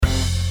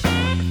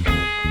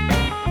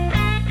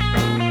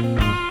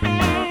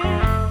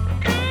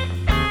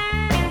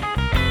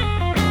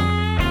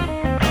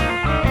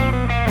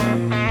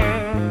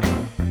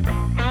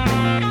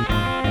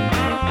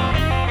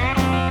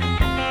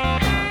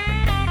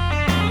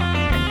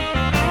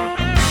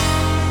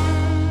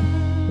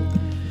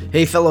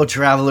Hey, fellow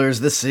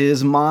travelers, this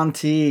is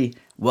Monty.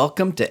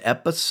 Welcome to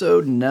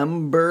episode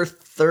number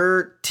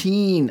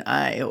 13.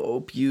 I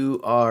hope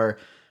you are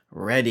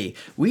ready.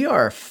 We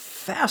are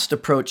fast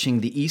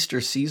approaching the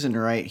Easter season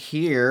right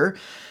here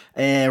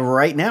and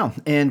right now.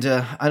 And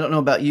I don't know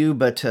about you,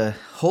 but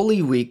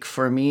Holy Week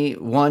for me,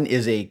 one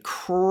is a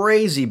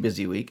crazy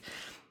busy week,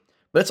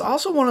 but it's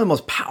also one of the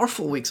most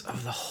powerful weeks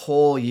of the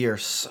whole year.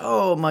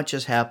 So much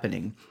is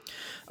happening.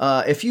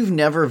 If you've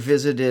never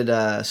visited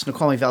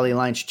Snoqualmie Valley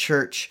Alliance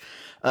Church,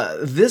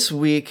 this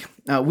week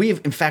we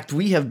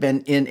have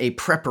been in a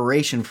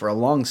preparation for a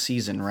long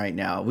season right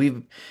now.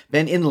 We've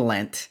been in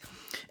Lent,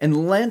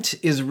 and Lent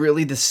is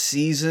really the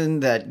season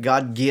that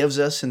God gives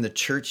us in the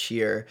church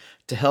here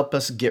to help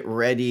us get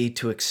ready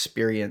to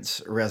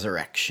experience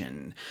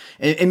resurrection.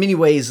 In many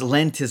ways,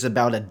 Lent is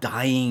about a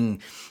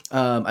dying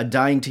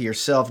to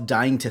yourself,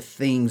 dying to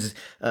things,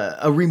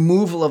 a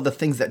removal of the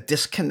things that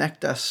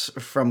disconnect us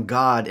from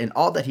God and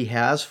all that He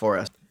has for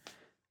us.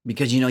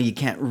 Because you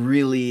can't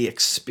really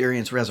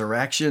experience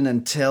resurrection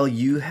until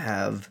you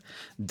have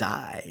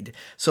died.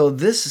 So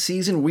this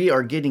season we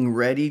are getting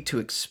ready to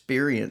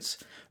experience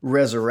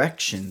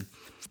resurrection.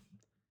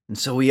 And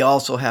so we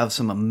also have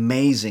some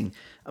amazing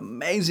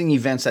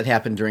events that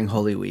happen during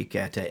Holy Week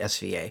at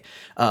SVA.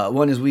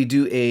 One is we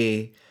do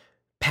a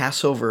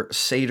Passover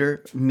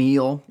Seder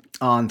meal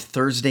on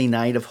Thursday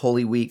night of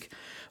Holy Week.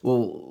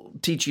 We'll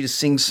teach you to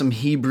sing some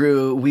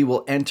Hebrew. We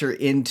will enter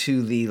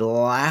into the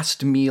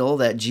last meal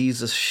that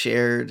Jesus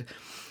shared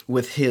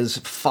with his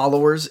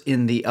followers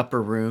in the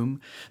upper room.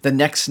 The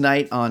next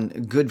night on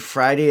Good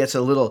Friday, it's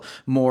a little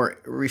more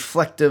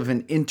reflective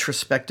and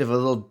introspective, a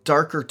little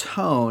darker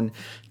tone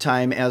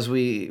time as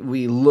we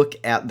look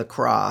at the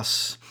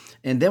cross.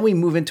 And then we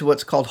move into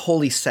what's called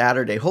Holy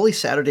Saturday. Holy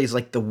Saturday is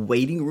like the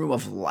waiting room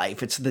of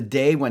life. It's the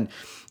day when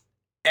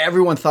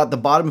everyone thought the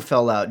bottom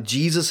fell out.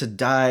 Jesus had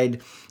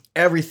died.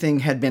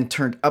 Everything had been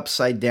turned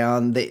upside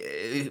down.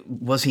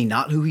 Was he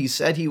not who he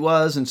said he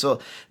was? And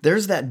so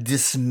there's that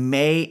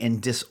dismay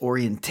and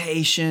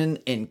disorientation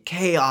and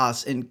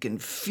chaos and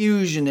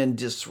confusion and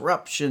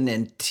disruption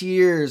and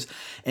tears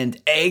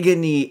and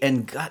agony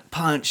and gut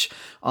punch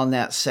on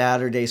that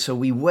Saturday. So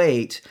we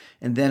wait.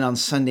 And then on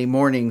Sunday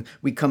morning,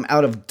 we come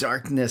out of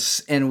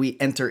darkness and we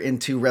enter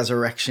into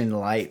resurrection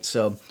light.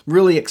 So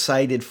really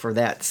excited for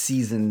that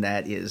season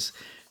that is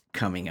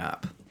coming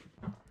up.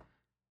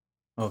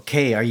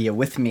 Okay, are you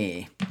with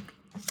me?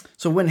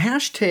 So when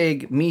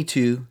hashtag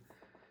 #MeToo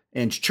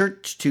and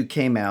Church2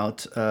 came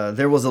out,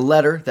 there was a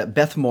letter that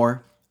Beth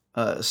Moore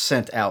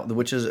sent out,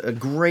 which is a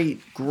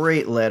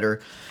great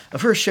letter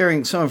of her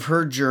sharing some of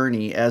her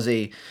journey as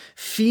a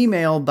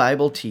female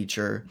Bible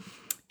teacher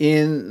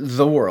in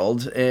the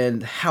world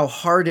and how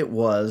hard it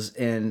was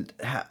and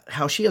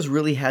how she has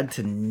really had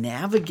to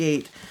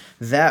navigate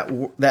that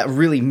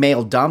really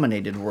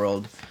male-dominated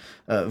world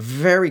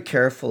very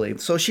carefully.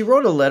 So she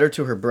wrote a letter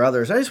to her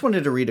brothers. I just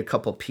wanted to read a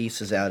couple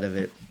pieces out of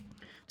it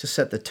to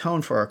set the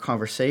tone for our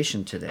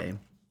conversation today.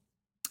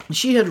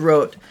 She had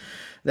wrote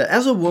that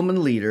as a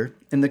woman leader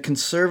in the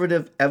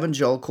conservative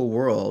evangelical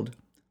world,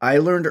 I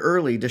learned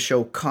early to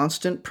show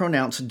constant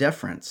pronounced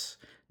deference,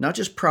 not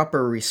just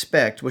proper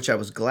respect, which I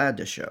was glad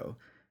to show,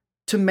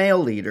 to male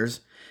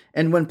leaders,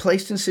 and when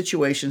placed in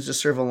situations to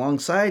serve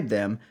alongside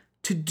them,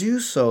 to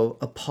do so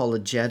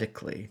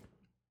apologetically.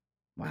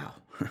 Wow.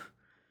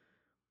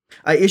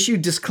 I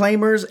issued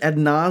disclaimers ad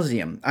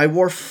nauseum. I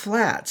wore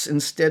flats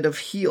instead of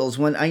heels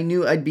when I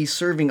knew I'd be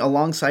serving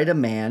alongside a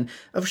man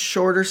of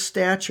shorter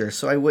stature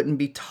so I wouldn't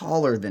be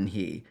taller than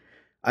he.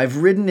 I've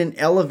ridden in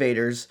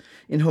elevators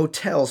in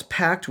hotels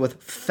packed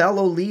with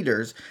fellow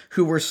leaders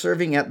who were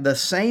serving at the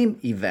same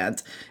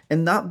event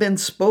and not been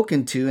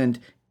spoken to, and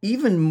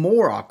even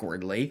more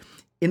awkwardly,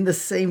 in the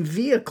same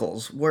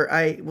vehicles where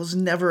I was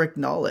never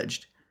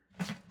acknowledged.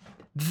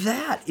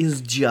 That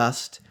is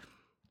just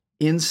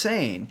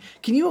insane.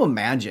 Can you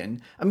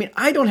imagine? I mean,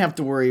 I don't have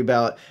to worry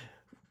about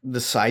the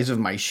size of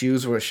my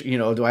shoes, or,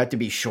 do I have to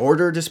be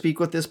shorter to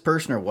speak with this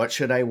person, or what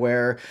should I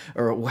wear,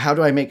 or how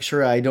do I make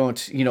sure I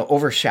don't,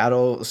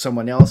 overshadow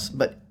someone else?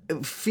 But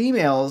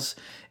females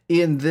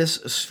in this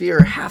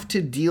sphere have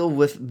to deal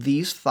with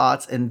these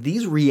thoughts and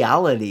these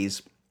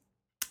realities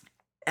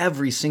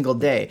every single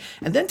day.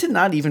 And then to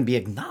not even be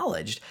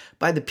acknowledged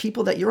by the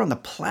people that you're on the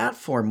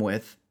platform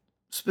with,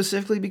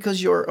 specifically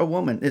because you're a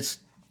woman.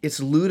 It's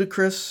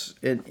ludicrous,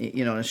 and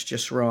it's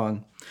just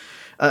wrong.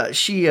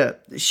 She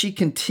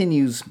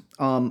continues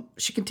on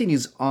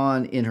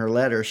in her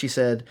letter. She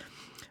said,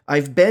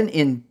 "I've been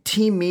in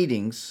team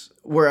meetings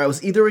where I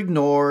was either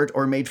ignored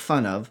or made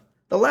fun of,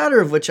 the latter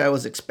of which I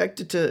was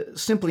expected to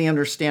simply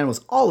understand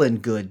was all in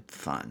good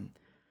fun.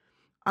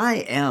 I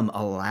am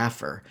a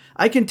laugher.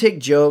 I can take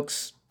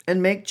jokes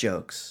and make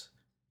jokes.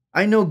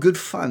 I know good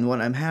fun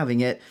when I'm having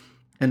it,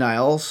 and I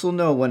also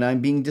know when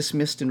I'm being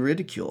dismissed and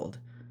ridiculed.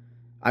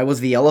 I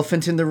was the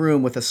elephant in the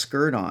room with a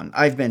skirt on.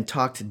 I've been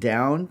talked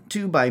down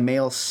to by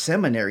male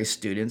seminary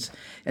students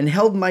and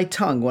held my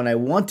tongue when I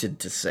wanted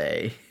to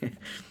say,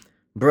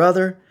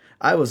 'Brother,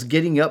 I was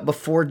getting up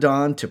before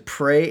dawn to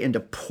pray and to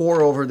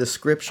pore over the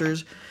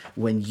scriptures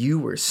when you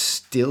were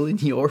still in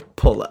your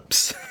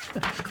pull-ups.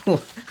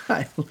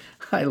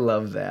 I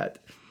love that.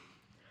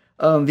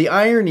 The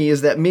irony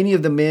is that many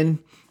of the men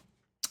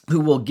who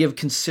will give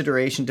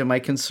consideration to my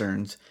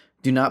concerns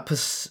do not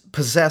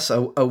possess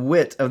a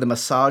whit of the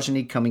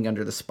misogyny coming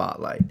under the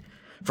spotlight.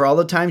 For all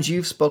the times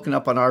you've spoken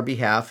up on our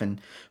behalf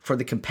and for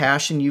the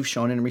compassion you've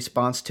shown in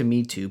response to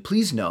Me Too,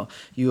 please know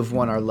you have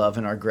won our love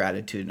and our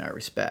gratitude and our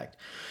respect.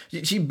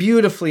 She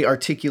beautifully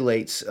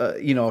articulates,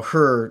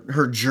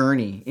 her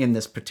journey in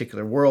this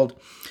particular world.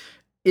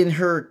 In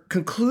her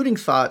concluding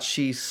thoughts,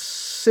 she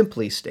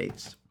simply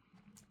states,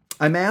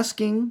 I'm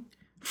asking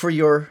for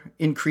your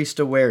increased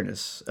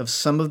awareness of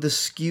some of the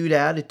skewed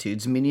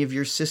attitudes many of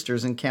your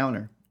sisters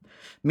encounter.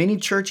 Many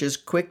churches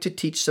quick to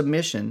teach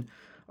submission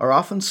are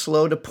often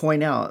slow to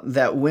point out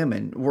that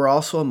women were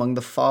also among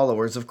the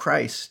followers of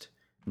Christ,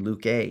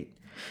 Luke 8,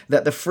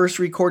 that the first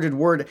recorded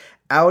word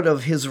out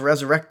of his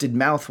resurrected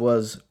mouth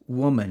was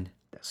woman,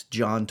 that's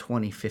John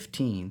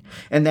 20:15,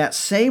 and that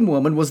same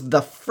woman was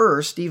the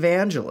first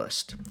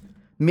evangelist.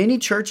 Many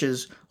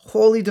churches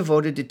wholly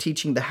devoted to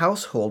teaching the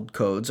household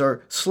codes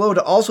are slow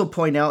to also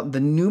point out the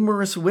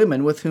numerous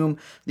women with whom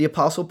the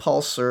Apostle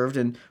Paul served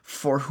and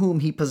for whom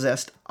he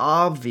possessed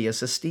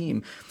obvious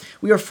esteem.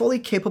 We are fully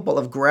capable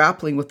of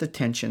grappling with the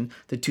tension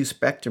the two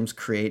spectrums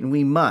create, and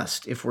we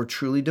must, if we're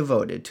truly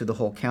devoted to the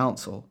whole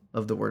counsel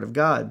of the Word of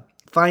God.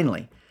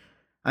 Finally,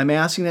 I'm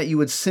asking that you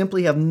would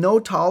simply have no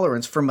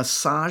tolerance for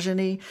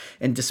misogyny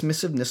and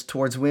dismissiveness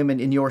towards women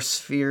in your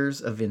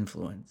spheres of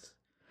influence.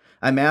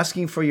 I'm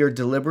asking for your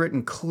deliberate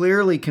and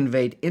clearly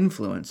conveyed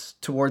influence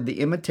toward the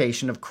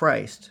imitation of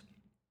Christ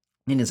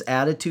in his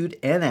attitude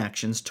and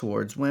actions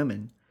towards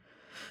women.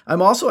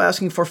 I'm also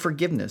asking for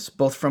forgiveness,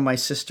 both from my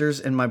sisters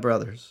and my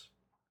brothers.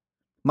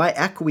 My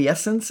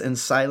acquiescence and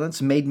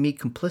silence made me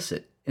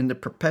complicit in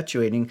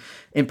perpetuating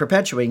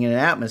an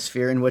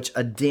atmosphere in which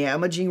a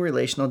damaging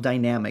relational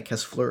dynamic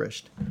has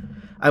flourished.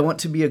 I want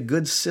to be a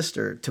good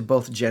sister to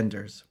both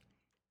genders.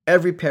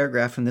 Every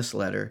paragraph in this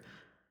letter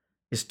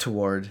is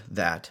toward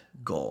that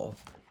goal.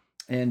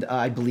 And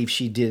I believe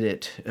she did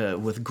it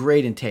with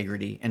great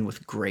integrity and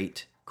with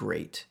great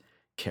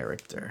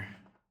character.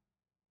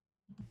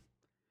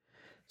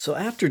 So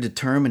after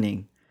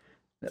determining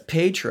that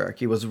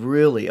patriarchy was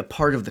really a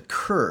part of the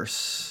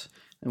curse,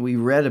 and we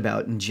read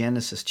about in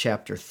Genesis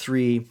chapter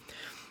 3,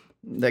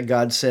 that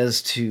God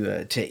says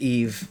to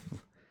Eve,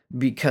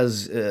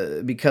 because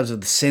of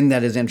the sin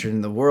that has entered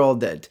in the world,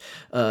 that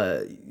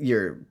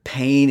your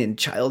pain in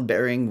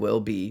childbearing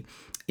will be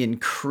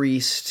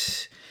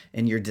increased,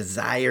 and your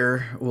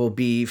desire will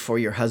be for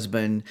your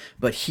husband,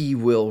 but he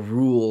will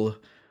rule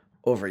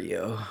over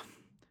you.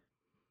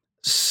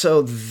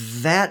 So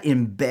that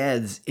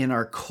embeds in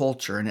our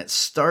culture, and it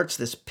starts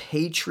this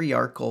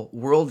patriarchal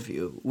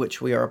worldview,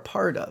 which we are a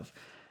part of.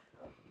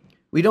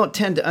 We don't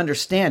tend to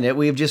understand it.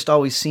 We've just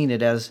always seen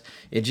it as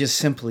it just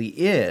simply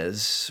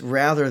is,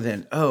 rather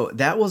than,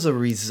 that was a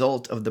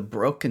result of the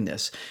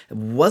brokenness. It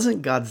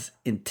wasn't God's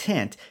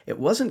intent. It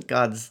wasn't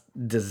God's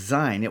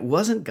design. It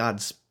wasn't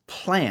God's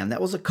plan.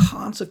 That was a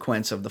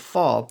consequence of the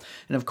fall.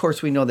 And of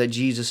course, we know that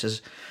Jesus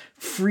has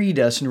freed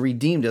us and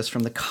redeemed us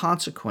from the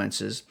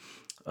consequences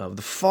of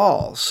the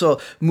fall.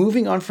 So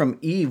moving on from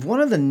Eve,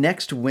 one of the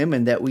next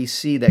women that we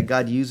see that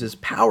God uses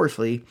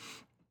powerfully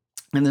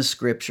in the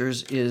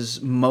scriptures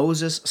is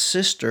Moses'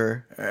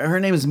 sister. Her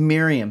name is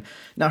Miriam.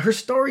 Now, her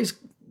story's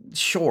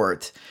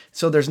short,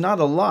 so there's not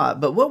a lot,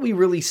 but what we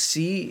really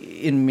see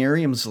in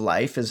Miriam's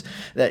life is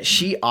that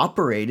she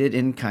operated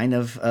in kind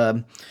of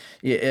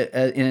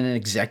in an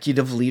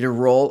executive leader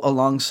role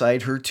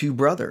alongside her two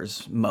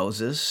brothers,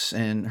 Moses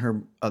and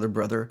her other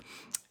brother,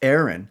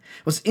 Aaron.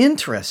 What's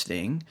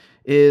interesting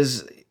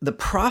is the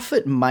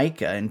prophet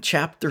Micah in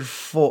chapter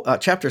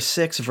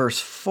 6, verse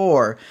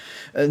 4,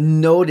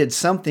 noted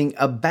something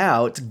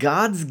about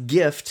God's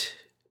gift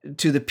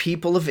to the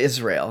people of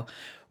Israel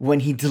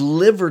when he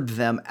delivered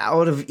them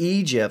out of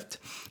Egypt.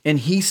 And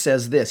he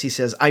says this, he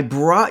says, I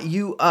brought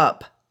you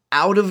up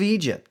out of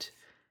Egypt,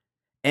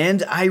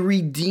 and I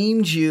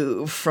redeemed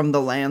you from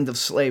the land of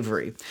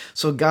slavery.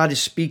 So God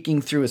is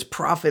speaking through his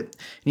prophet,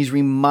 and he's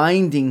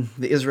reminding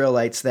the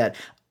Israelites that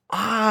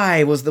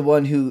I was the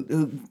one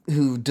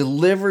who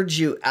delivered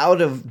you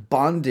out of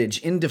bondage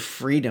into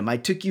freedom. I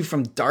took you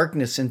from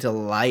darkness into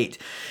light.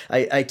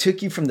 I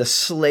took you from the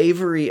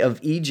slavery of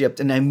Egypt,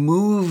 and I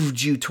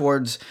moved you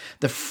towards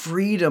the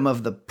freedom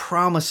of the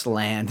promised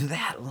land,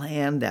 that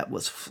land that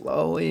was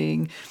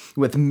flowing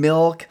with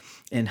milk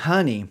and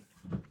honey.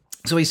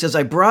 So he says,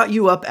 I brought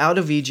you up out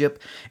of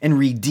Egypt and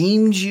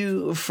redeemed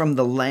you from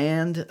the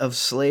land of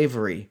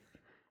slavery.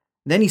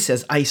 Then he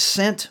says, I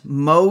sent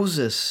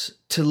Moses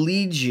to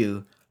lead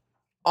you,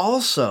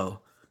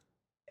 also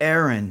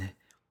Aaron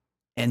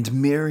and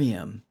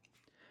Miriam.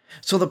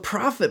 So the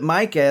prophet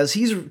Micah, as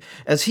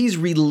he's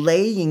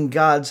relaying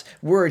God's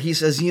word, he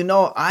says,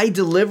 I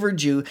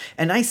delivered you,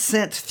 and I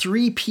sent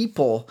 3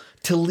 people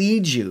to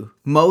lead you.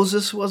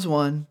 Moses was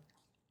one,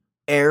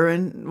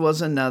 Aaron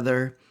was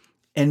another,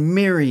 and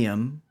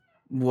Miriam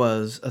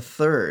was a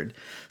third.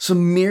 So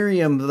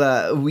Miriam,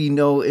 that we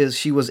know, is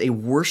she was a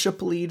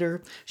worship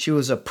leader. She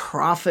was a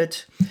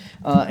prophet.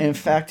 In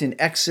fact, in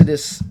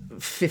Exodus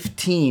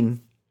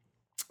 15,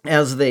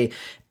 as they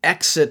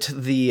exit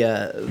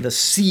the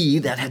sea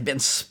that had been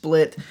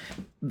split,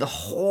 the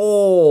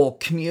whole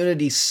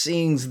community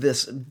sings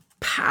this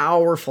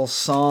powerful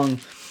song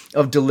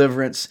of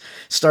deliverance.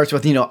 Starts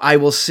with, I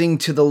will sing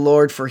to the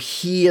Lord, for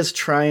he has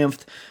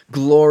triumphed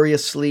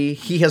gloriously.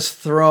 He has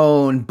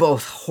thrown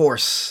both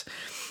horse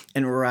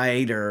and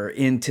rider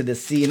into the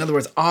sea. In other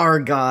words, our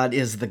God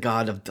is the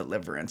God of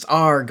deliverance.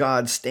 Our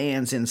God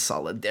stands in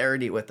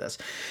solidarity with us.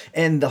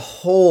 And the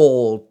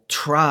whole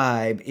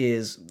tribe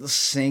is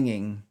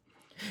singing.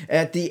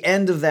 At the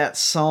end of that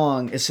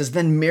song, it says,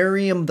 then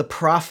Miriam the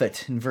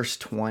prophet, in verse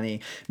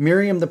 20,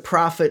 Miriam the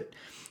prophet,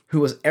 who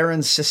was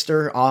Aaron's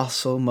sister,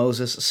 also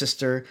Moses'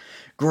 sister,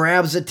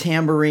 grabs a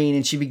tambourine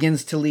and she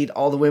begins to lead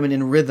all the women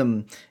in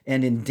rhythm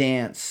and in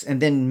dance.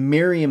 And then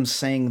Miriam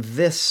sang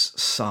this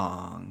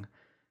song,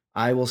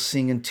 I will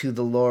sing unto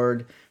the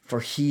Lord, for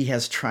he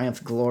has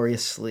triumphed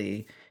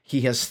gloriously.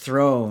 He has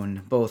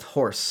thrown both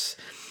horse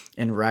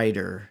and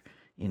rider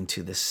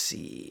into the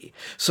sea.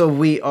 So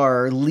we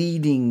are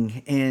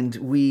leading and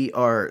we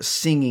are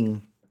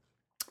singing.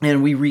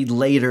 And we read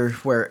later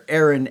where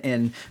Aaron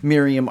and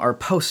Miriam are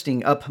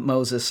posting up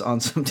Moses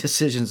on some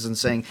decisions and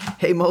saying,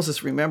 hey,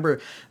 Moses,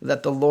 remember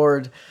that the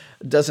Lord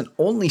doesn't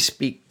only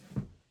speak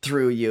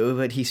through you,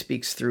 but he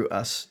speaks through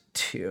us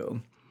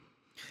too.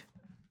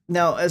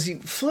 Now, as you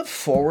flip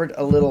forward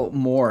a little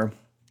more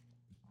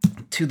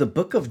to the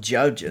book of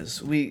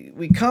Judges,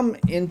 we come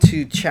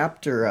into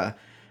chapter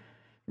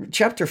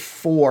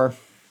 4,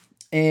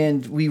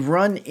 and we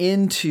run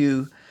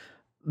into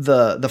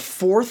the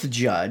fourth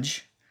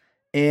judge.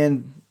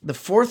 And the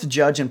fourth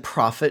judge and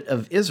prophet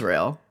of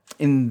Israel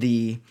in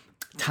the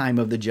time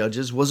of the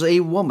judges was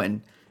a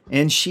woman,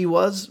 and she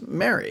was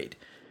married.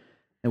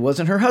 It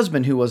wasn't her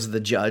husband who was the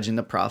judge and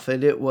the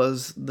prophet. It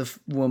was the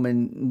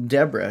woman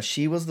Deborah.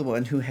 She was the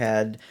one who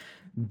had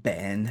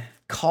been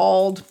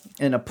called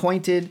and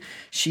appointed.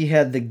 She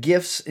had the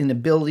gifts and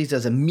abilities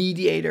as a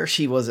mediator.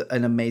 She was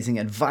an amazing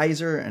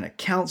advisor and a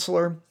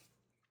counselor.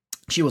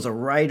 She was a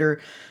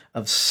writer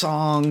of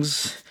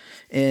songs.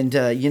 And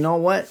you know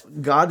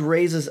what? God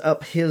raises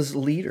up his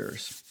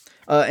leaders.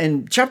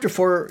 In chapter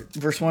 4,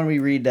 verse 1, we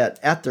read that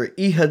after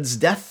Ehud's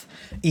death,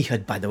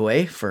 Ehud, by the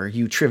way, for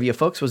you trivia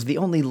folks, was the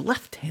only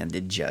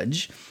left-handed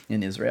judge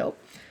in Israel.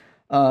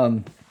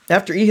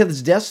 After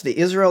Ehud's death, the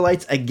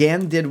Israelites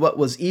again did what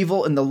was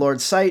evil in the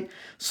Lord's sight.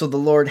 So the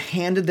Lord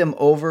handed them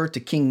over to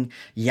King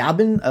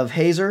Jabin of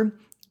Hazor,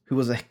 who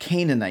was a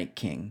Canaanite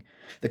king.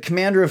 The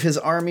commander of his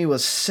army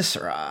was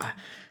Sisera,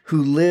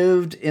 who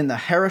lived in the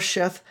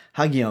Harosheth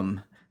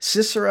Haggim.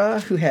 Sisera,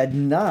 who had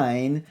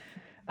 900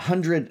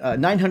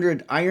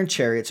 iron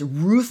chariots,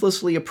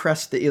 ruthlessly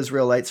oppressed the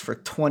Israelites for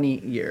 20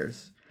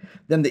 years.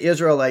 Then the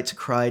Israelites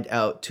cried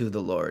out to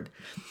the Lord.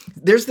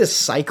 There's this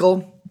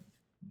cycle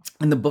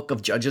in the book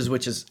of Judges,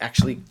 which is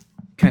actually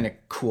kind of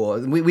cool.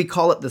 We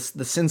call it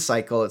the sin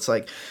cycle. It's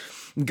like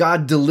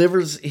God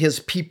delivers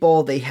his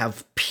people, they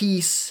have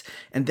peace,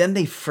 and then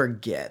they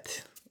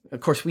forget. Of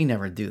course, we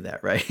never do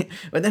that, right?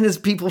 But then his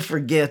people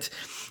forget,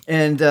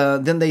 and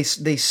then they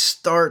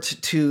start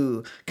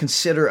to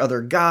consider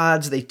other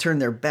gods. They turn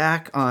their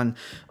back on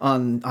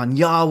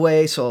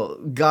Yahweh. So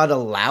God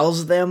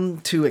allows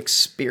them to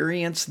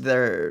experience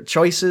their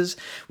choices,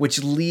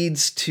 which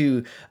leads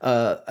to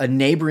a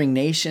neighboring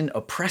nation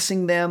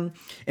oppressing them,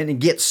 and it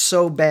gets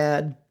so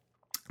bad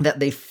that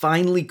they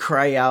finally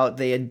cry out.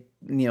 They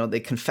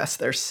confess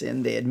their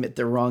sin, they admit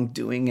their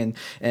wrongdoing,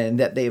 and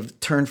that they've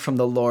turned from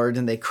the Lord,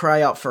 and they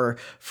cry out for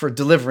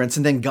deliverance,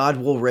 and then God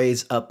will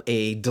raise up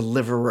a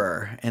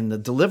deliverer, and the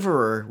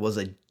deliverer was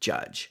a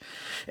judge.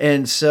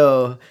 And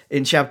so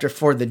in chapter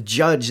 4, the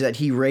judge that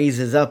he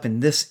raises up in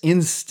this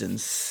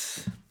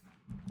instance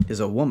is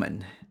a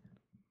woman.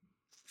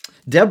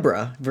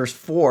 Deborah, verse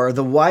 4,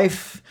 the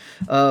wife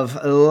of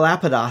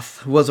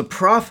Lapidoth, was a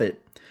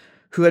prophet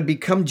who had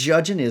become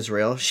judge in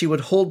Israel. She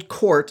would hold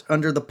court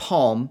under the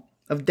palm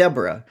of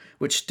Deborah,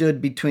 which stood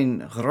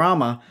between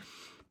Ramah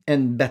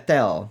and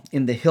Bethel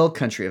in the hill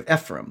country of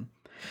Ephraim.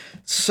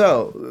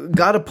 So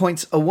God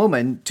appoints a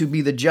woman to be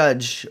the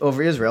judge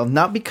over Israel,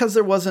 not because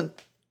there wasn't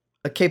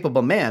a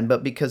capable man,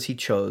 but because he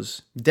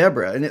chose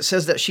Deborah. And it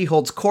says that she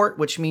holds court,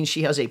 which means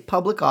she has a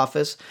public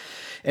office,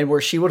 and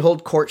where she would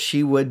hold court,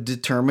 she would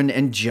determine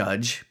and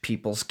judge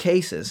people's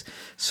cases.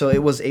 So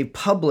it was a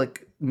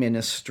public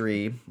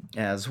ministry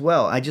as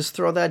well. I just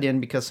throw that in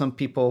because some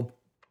people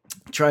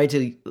try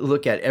to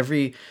look at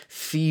every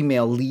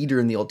female leader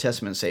in the Old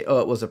Testament and say, oh,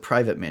 it was a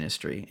private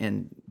ministry.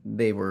 And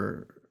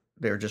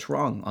they're just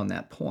wrong on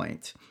that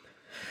point.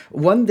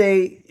 One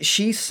day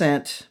she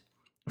sent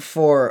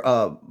for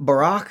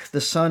Barak,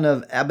 the son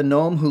of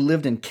Abinoam, who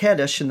lived in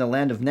Kedesh in the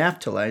land of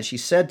Naphtali. And she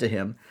said to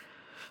him,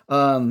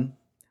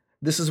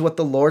 this is what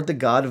the Lord, the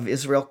God of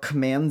Israel,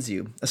 commands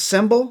you.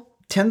 Assemble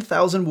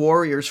 10,000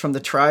 warriors from the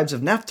tribes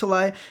of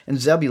Naphtali and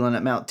Zebulun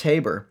at Mount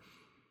Tabor.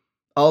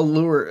 I'll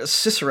lure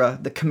Sisera,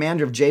 the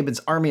commander of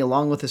Jabin's army,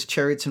 along with his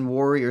chariots and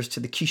warriors to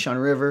the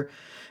Kishon River,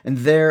 and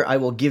there I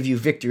will give you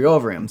victory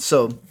over him.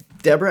 So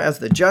Deborah, as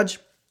the judge,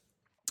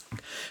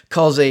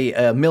 calls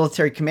a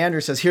military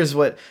commander, says, here's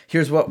what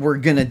we're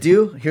going to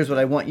do. Here's what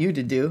I want you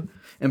to do.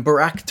 And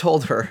Barak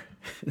told her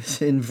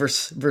in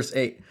verse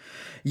 8,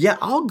 yeah,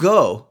 I'll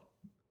go,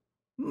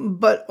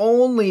 but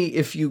only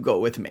if you go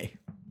with me.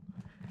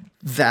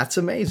 That's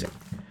amazing.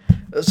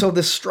 So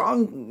the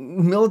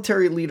strong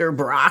military leader,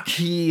 Barak,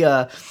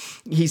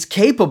 he's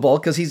capable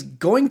because he's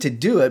going to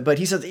do it, but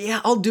he says, yeah,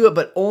 I'll do it,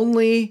 but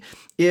only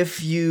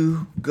if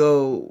you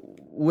go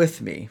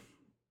with me.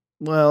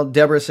 Well,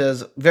 Deborah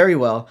says, very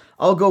well,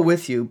 I'll go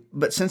with you,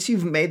 but since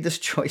you've made this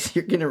choice,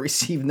 you're going to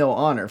receive no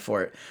honor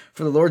for it.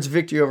 For the Lord's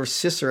victory over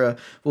Sisera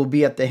will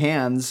be at the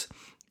hands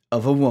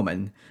of a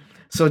woman.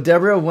 So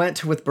Deborah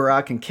went with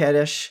Barak and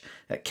Kadesh.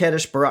 At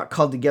Kadesh, Barak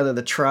called together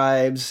the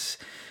tribes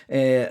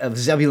of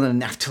Zebulun and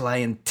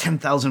Naphtali, and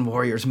 10,000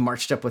 warriors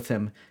marched up with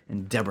him,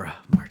 and Deborah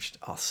marched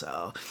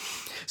also.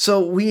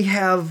 So we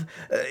have,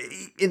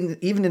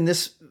 even in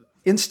this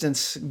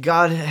instance,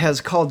 God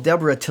has called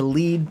Deborah to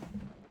lead,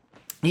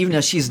 even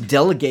as she's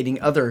delegating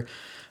other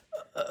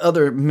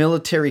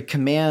military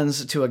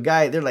commands to a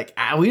guy. They're like,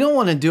 we don't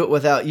want to do it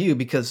without you,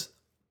 because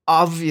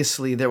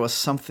obviously there was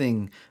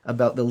something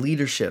about the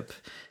leadership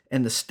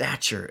and the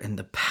stature and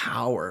the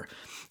power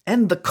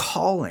and the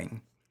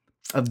calling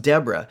of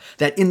Deborah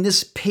that in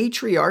this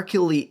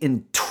patriarchally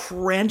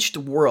entrenched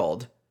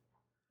world,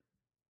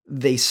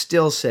 they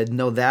still said,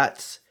 no,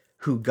 that's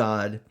who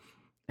God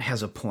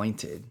has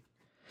appointed.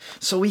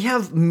 So we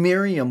have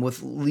Miriam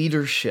with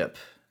leadership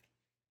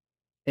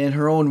in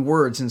her own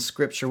words in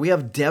Scripture. We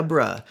have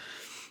Deborah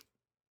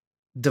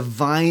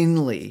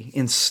divinely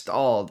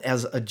installed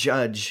as a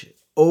judge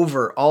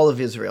over all of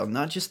Israel,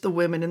 not just the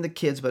women and the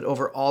kids, but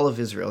over all of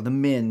Israel, the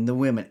men, the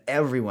women,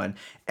 everyone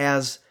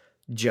as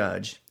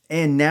judge.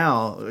 And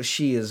now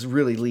she is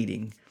really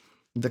leading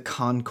the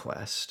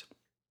conquest.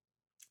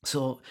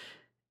 So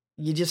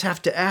you just have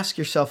to ask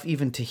yourself,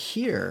 even to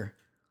hear,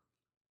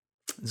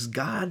 is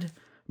God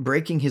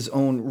breaking his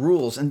own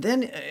rules? And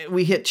then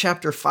we hit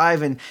chapter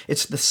 5, and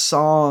it's the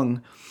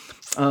song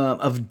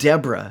of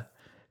Deborah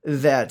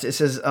that it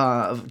says,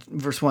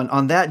 verse 1,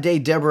 on that day,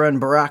 Deborah and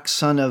Barak,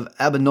 son of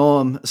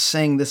Abinoam,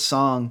 sang this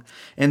song,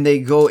 and they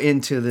go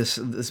into this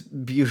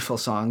beautiful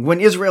song.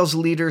 When Israel's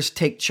leaders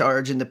take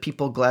charge and the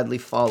people gladly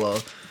follow,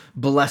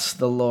 bless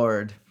the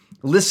Lord.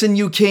 Listen,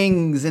 you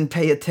kings, and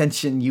pay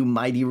attention, you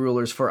mighty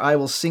rulers, for I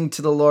will sing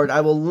to the Lord.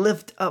 I will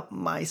lift up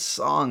my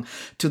song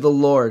to the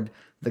Lord,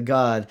 the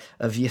God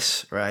of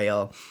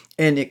Israel.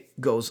 And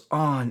it goes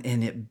on,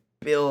 and it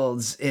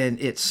builds, and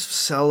it's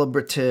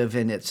celebrative,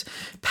 and it's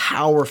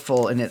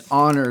powerful, and it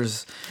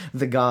honors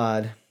the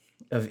God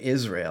of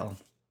Israel.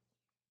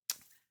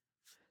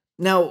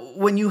 Now,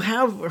 when you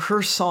have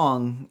her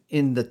song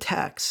in the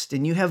text,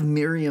 and you have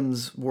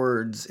Miriam's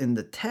words in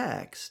the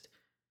text,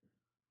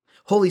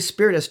 Holy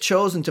Spirit has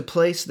chosen to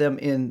place them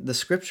in the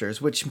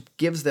Scriptures, which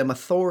gives them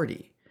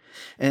authority.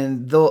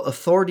 And the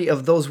authority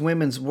of those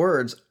women's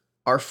words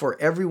are for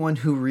everyone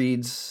who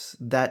reads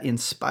that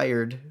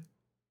inspired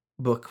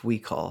book we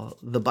call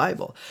the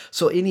Bible.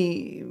 So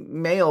any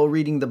male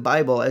reading the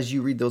Bible, as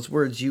you read those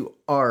words, you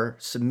are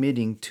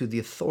submitting to the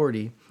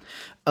authority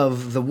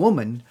of the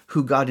woman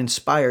who God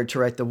inspired to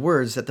write the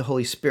words that the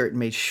Holy Spirit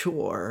made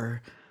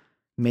sure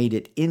made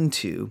it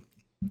into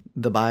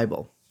the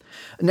Bible.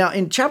 Now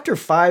in chapter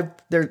 5,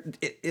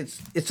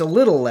 it's a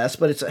little less,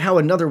 but it's how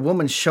another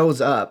woman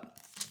shows up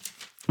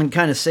and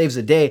kind of saves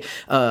the day.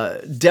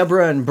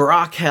 Deborah and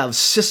Barak have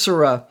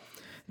Sisera.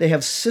 They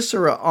have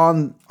Sisera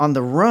on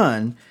the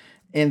run.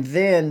 And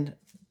then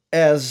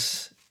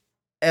as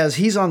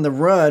he's on the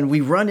run,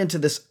 we run into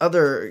this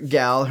other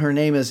gal. Her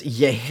name is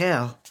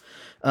Yael.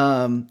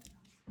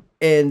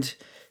 And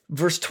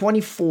verse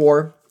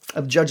 24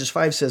 of Judges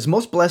 5 says,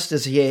 most blessed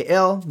is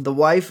Yael, the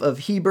wife of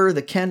Heber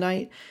the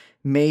Kenite.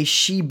 May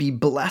she be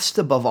blessed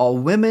above all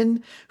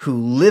women who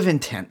live in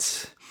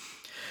tents.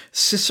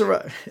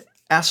 Sisera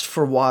asked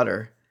for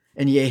water,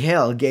 and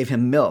Yael gave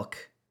him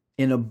milk.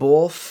 In a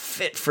bowl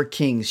fit for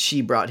kings,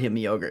 she brought him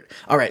yogurt.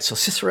 All right, so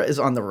Sisera is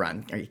on the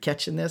run. Are you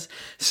catching this?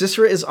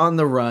 Sisera is on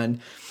the run,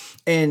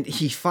 and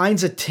he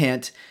finds a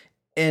tent,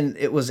 and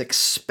it was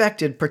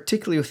expected,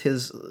 particularly with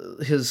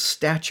his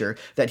stature,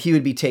 that he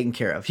would be taken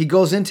care of. He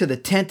goes into the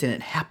tent, and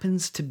it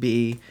happens to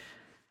be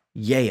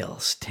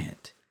Yael's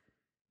tent.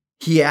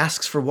 He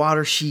asks for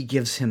water, she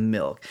gives him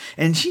milk.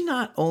 And she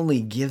not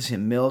only gives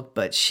him milk,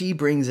 but she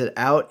brings it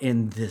out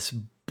in this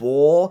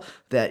bowl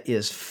that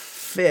is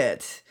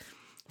fit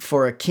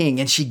for a king.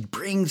 And she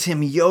brings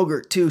him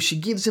yogurt too. She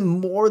gives him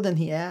more than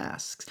he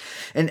asks.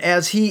 And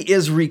as he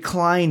is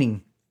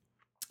reclining,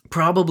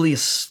 probably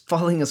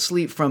falling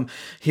asleep from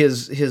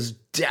his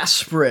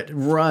desperate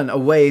run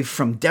away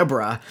from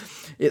Deborah,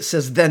 it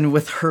says, then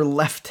with her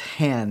left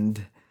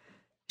hand,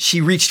 she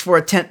reached for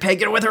a tent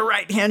peg, and with her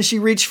right hand, she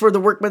reached for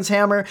the workman's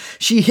hammer.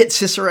 She hit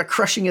Sisera,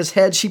 crushing his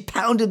head. She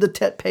pounded the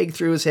tent peg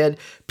through his head,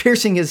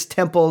 piercing his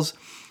temples.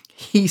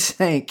 He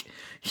sank.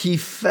 He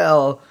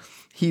fell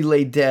he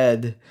lay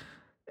dead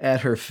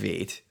at her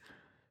feet.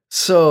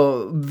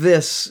 So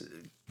this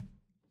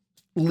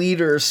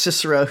leader,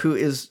 Sisera, who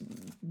is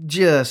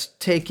just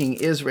taking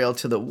Israel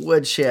to the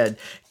woodshed,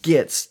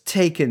 gets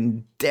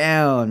taken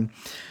down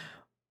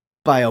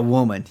by a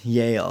woman,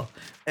 Yael.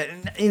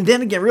 And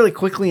then again, really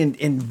quickly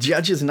in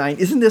Judges 9,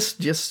 isn't this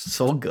just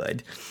so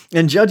good?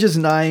 In Judges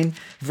 9,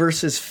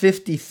 verses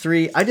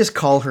 53, I just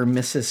call her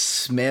Mrs.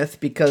 Smith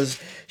because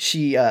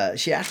she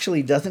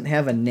actually doesn't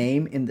have a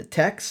name in the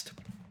text.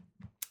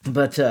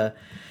 But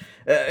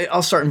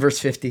I'll start in verse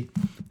 50.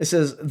 It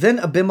says, Then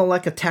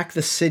Abimelech attacked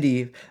the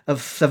city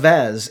of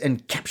Thebez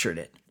and captured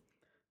it.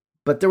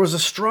 But there was a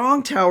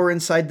strong tower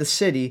inside the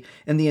city,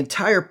 and the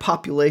entire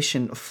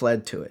population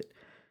fled to it.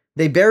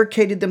 They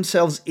barricaded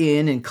themselves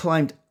in and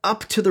climbed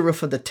up to the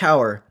roof of the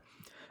tower.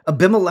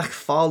 Abimelech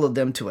followed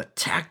them to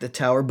attack the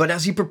tower, but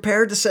as he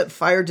prepared to set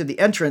fire to the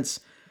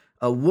entrance,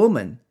 a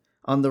woman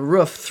on the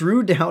roof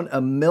threw down a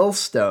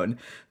millstone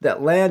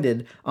that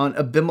landed on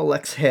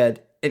Abimelech's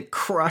head and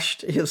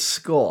crushed his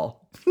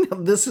skull.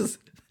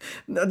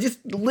 Now just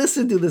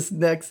listen to these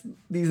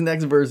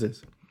next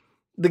verses.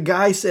 The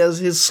guy says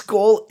his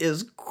skull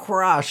is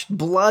crushed,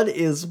 blood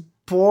is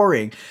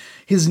pouring,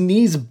 his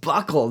knees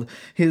buckled,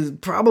 he's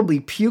probably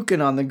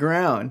puking on the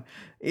ground.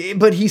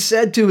 But he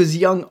said to his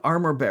young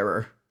armor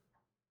bearer,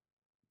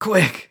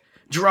 Quick,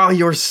 draw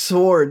your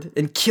sword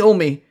and kill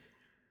me.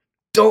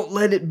 Don't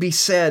let it be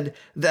said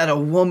that a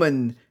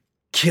woman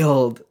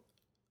killed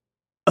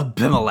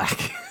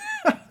Abimelech.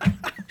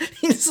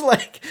 He's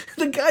like,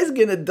 the guy's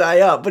going to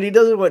die up, but he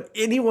doesn't want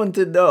anyone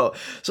to know.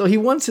 So he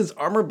wants his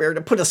armor bearer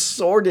to put a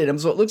sword in him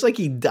so it looks like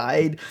he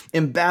died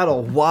in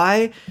battle.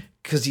 Why?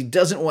 Because he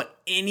doesn't want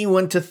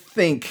anyone to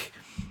think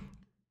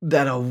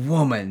that a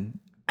woman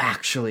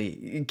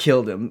actually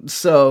killed him.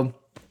 So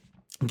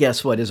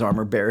guess what? His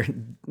armor bearer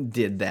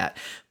did that.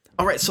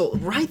 All right, so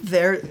right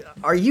there,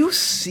 are you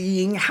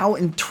seeing how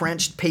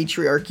entrenched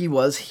patriarchy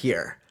was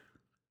here?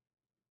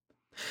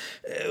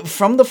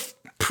 From the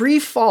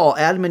pre-fall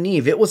Adam and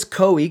Eve, it was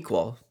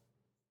co-equal.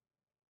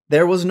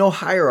 There was no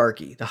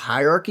hierarchy. The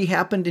hierarchy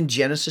happened in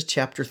Genesis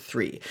chapter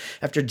 3.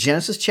 After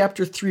Genesis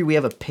chapter 3, we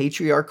have a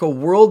patriarchal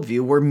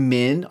worldview where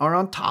men are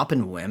on top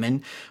and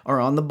women are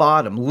on the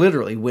bottom.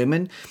 Literally,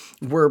 women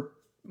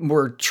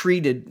were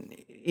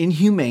treated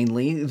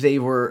inhumanely. They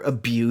were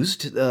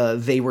abused.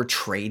 They were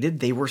traded.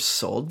 They were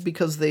sold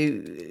because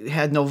they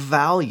had no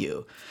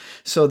value.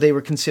 So they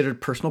were considered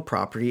personal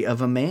property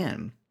of a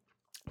man.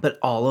 But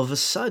all of a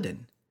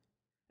sudden,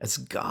 as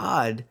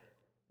God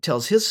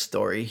tells his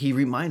story, he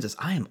reminds us,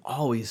 I am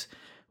always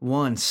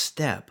one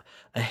step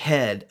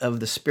ahead of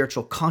the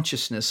spiritual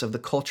consciousness of the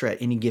culture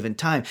at any given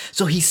time.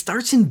 So he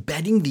starts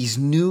embedding these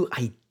new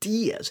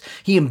ideas.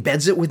 He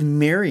embeds it with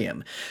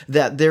Miriam,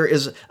 that there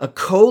is a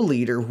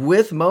co-leader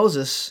with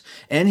Moses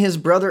and his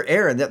brother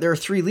Aaron, that there are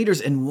three leaders,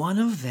 and one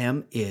of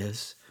them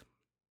is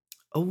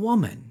a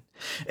woman.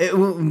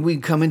 We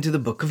come into the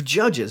book of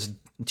Judges,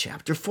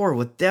 chapter 4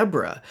 with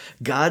Deborah.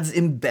 God's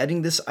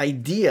embedding this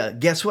idea.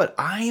 Guess what?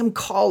 I am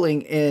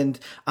calling and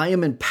I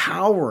am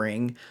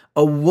empowering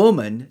a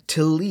woman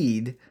to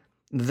lead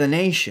the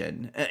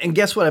nation. And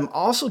guess what? I'm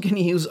also going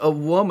to use a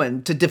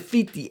woman to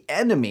defeat the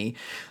enemy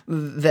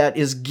that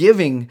is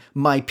giving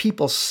my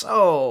people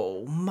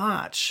so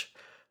much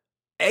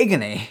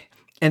agony.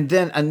 And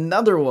then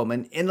another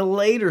woman in a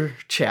later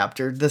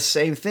chapter, the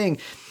same thing.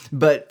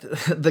 But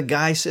the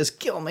guy says,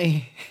 kill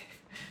me,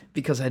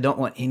 because I don't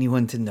want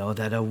anyone to know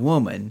that a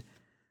woman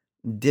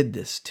did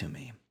this to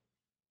me.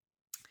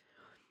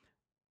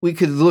 We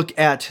could look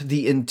at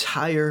the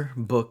entire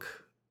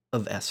book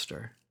of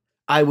Esther.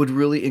 I would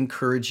really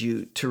encourage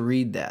you to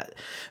read that.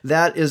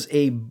 That is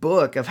a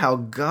book of how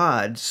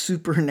God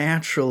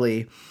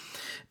supernaturally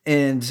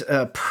and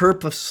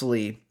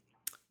purposely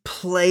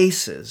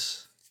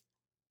places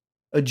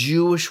a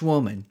Jewish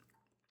woman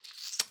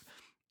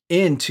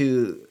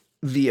into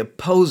the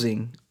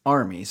opposing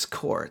army's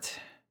court.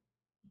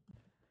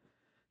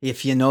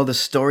 If you know the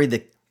story,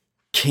 the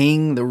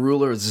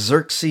ruler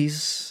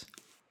Xerxes,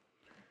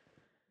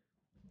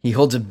 he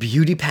holds a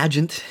beauty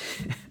pageant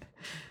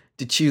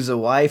to choose a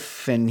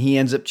wife, and he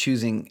ends up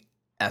choosing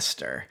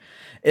Esther.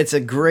 It's a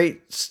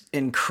great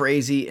and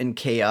crazy and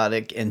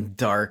chaotic and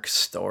dark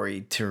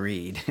story to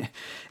read.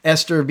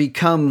 Esther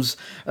becomes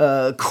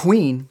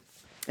queen,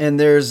 and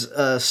there's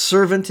a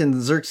servant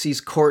in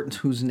Xerxes' court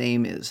whose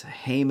name is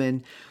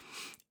Haman.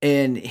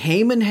 And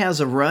Haman has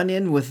a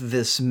run-in with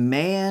this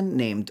man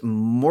named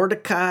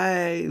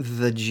Mordecai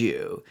the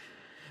Jew.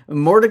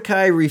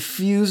 Mordecai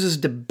refuses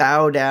to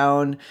bow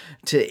down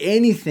to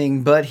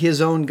anything but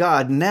his own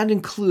God, and that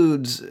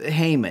includes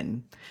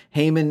Haman.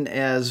 Haman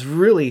as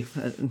really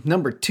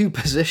number 2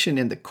 position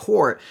in the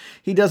court.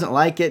 He doesn't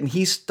like it, and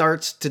he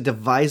starts to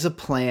devise a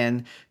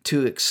plan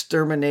to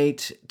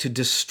exterminate, to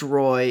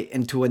destroy,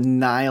 and to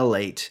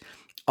annihilate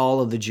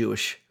all of the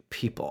Jewish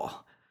people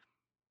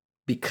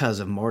because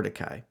of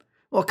Mordecai.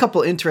 Well, a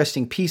couple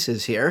interesting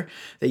pieces here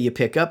that you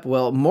pick up.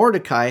 Well,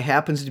 Mordecai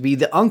happens to be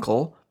the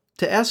uncle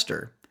to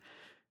Esther,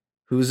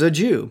 who's a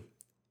Jew.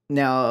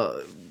 Now,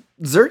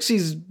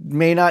 Xerxes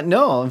may not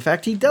know. In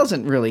fact, he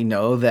doesn't really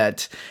know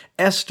that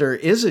Esther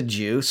is a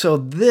Jew. So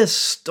this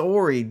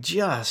story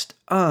just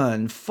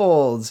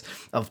unfolds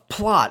of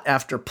plot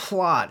after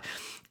plot.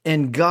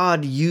 And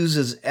God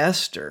uses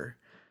Esther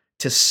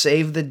to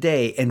save the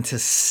day and to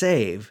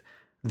save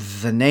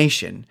the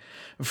nation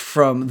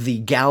from the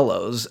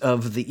gallows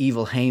of the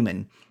evil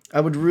Haman.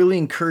 I would really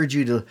encourage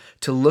you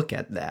to look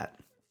at that.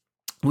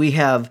 We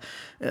have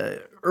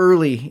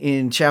early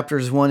in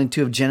chapters 1 and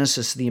 2 of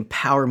Genesis, the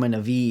empowerment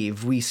of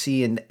Eve. We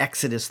see in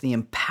Exodus the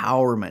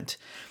empowerment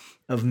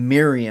of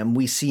Miriam.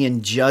 We see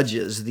in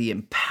Judges the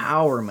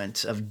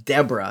empowerment of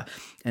Deborah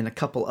and a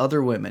couple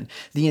other women.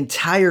 The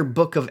entire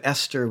book of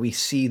Esther, we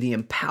see the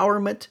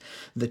empowerment,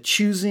 the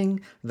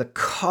choosing, the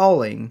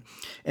calling,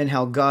 and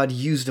how God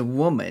used a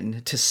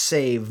woman to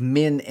save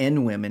men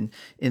and women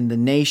in the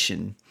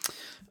nation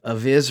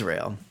of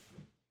Israel.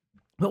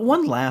 But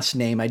one last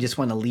name I just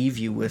want to leave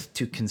you with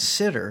to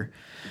consider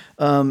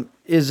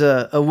is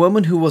a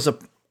woman who was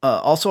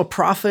also a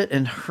prophet,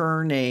 and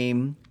her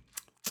name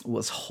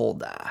was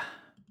Huldah.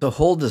 The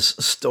Huldah's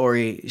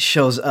story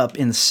shows up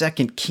in 2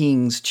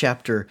 Kings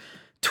chapter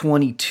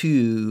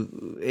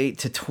 22, 8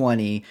 to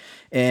 20,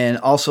 and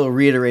also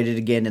reiterated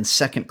again in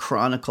 2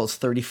 Chronicles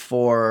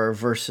 34,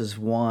 verses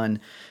 1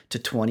 to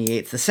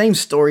 28. The same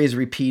story is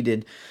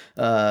repeated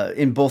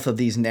in both of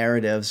these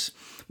narratives.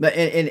 But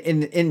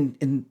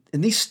in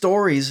these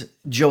stories,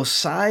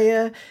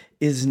 Josiah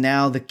is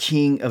now the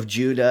king of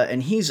Judah,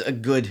 and he's a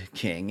good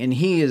king, and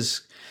he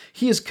is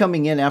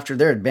coming in after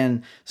there had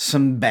been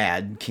some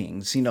bad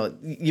kings. You know,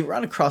 you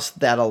run across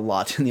that a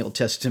lot in the Old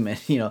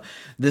Testament. You know,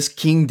 this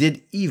king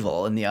did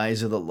evil in the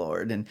eyes of the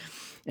Lord,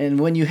 and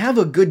when you have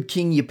a good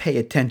king, you pay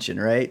attention,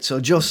 right? So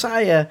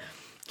Josiah,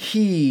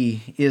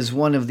 he is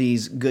one of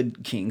these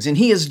good kings, and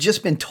he has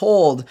just been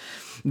told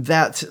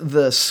that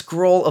the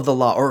scroll of the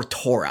law, or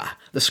Torah,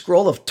 the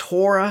scroll of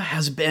Torah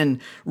has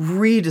been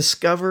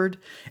rediscovered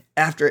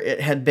after it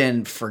had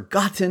been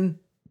forgotten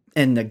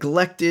and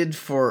neglected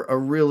for a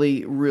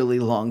really, really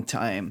long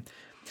time.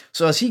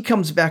 So as he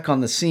comes back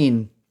on the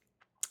scene,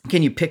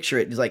 can you picture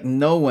it? It's like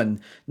no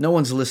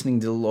one's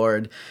listening to the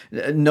Lord.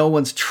 No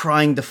one's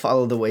trying to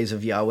follow the ways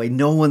of Yahweh.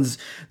 No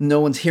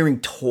one's hearing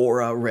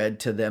Torah read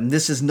to them.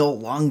 This is no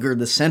longer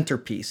the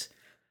centerpiece.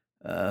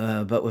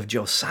 But with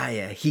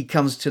Josiah, he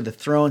comes to the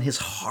throne. His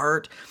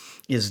heart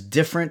is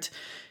different.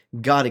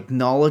 God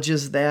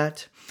acknowledges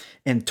that,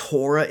 and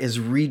Torah is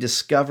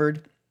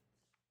rediscovered.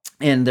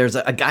 And there's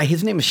a guy,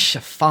 his name is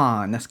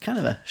Shaphan. That's kind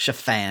of a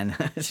Shaphan.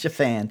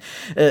 Shaphan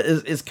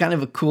is kind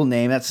of a cool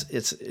name.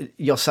 It's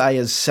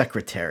Josiah's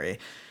secretary.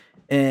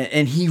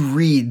 And he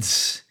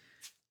reads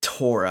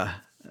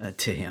Torah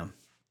to him.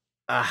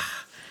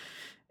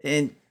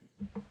 And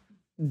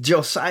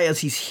Josiah, as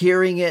he's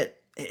hearing it,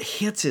 it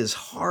hits his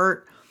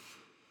heart.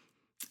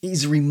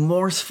 He's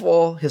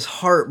remorseful. His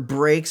heart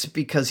breaks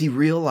because he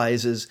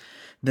realizes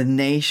the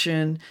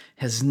nation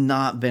has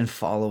not been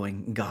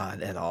following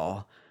God at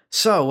all.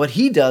 So what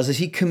he does is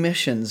he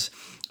commissions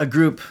a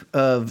group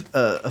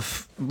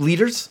of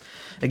leaders,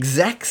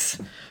 execs,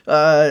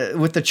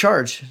 with the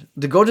charge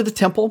to go to the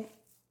temple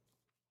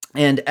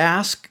and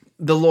ask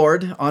the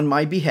Lord on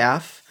my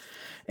behalf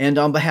and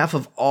on behalf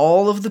of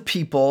all of the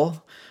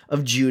people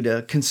of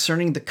Judah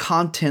concerning the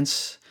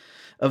contents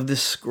of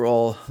this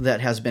scroll that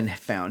has been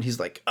found.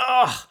 He's like,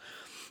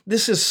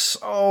 this is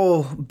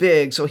so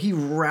big. So he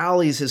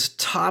rallies his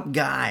top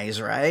guys,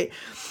 right?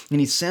 And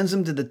he sends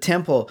them to the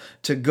temple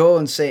to go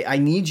and say, I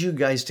need you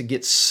guys to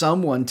get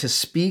someone to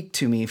speak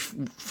to me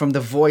from the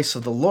voice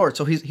of the Lord.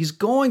 So he's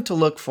going to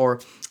look for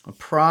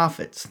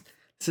prophets.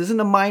 This isn't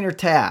a minor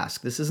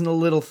task. This isn't a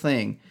little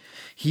thing.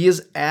 He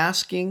is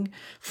asking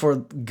for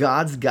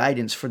God's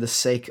guidance for the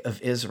sake of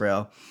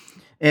Israel.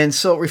 And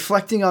so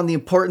reflecting on the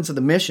importance of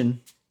the mission,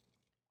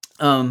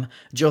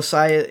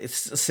 Josiah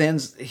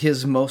sends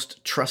his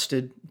most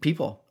trusted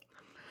people.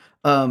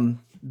 With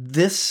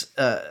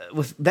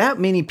that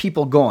many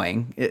people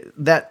going,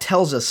 that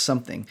tells us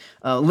something.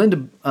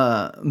 Linda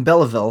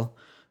Belleville,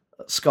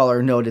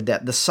 scholar, noted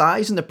that the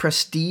size and the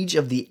prestige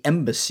of the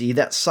embassy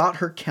that sought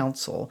her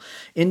counsel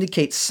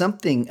indicates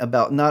something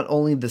about not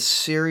only the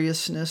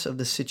seriousness of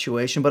the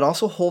situation, but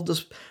also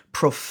Huldah's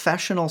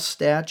professional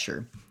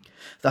stature.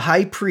 The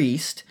high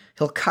priest,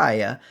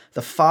 Hilkiah,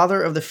 the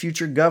father of the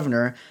future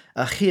governor,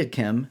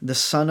 Ahikam, the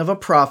son of a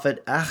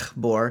prophet,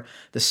 Achbor,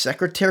 the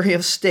secretary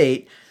of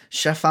state,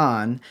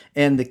 Shaphan,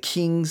 and the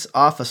king's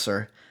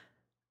officer,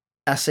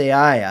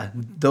 Asaiah.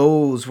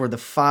 Those were the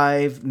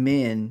 5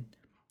 men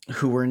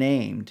who were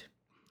named.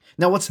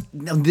 Now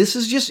this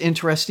is just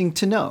interesting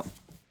to know.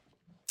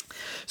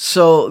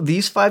 So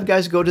these 5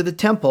 guys go to the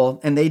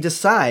temple and they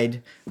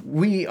decide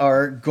we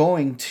are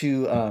going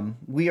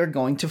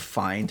to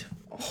find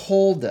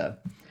Huldah.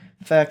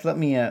 In fact, let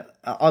me.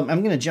 I'm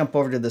going to jump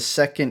over to the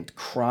 2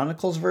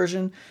 Chronicles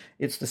version.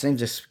 It's the same,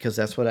 just because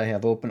that's what I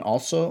have open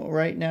also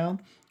right now.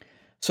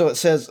 So it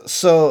says,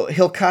 so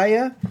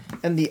Hilkiah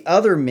and the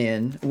other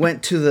men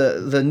went to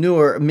the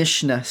Nur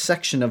Mishnah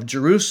section of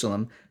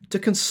Jerusalem to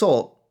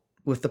consult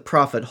with the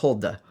prophet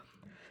Huldah.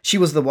 She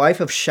was the wife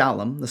of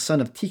Shallum, the son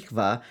of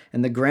Tikvah,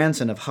 and the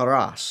grandson of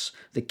Haras,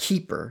 the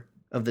keeper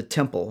of the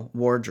temple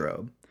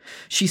wardrobe.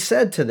 She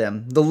said to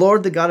them, "The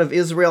Lord, the God of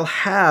Israel,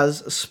 has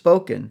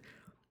spoken.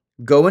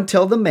 Go and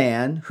tell the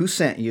man who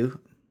sent you,"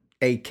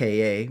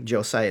 a.k.a.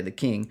 Josiah the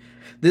king,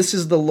 "this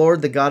is the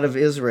Lord, the God of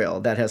Israel,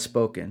 that has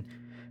spoken.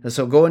 And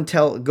so go and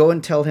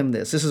tell him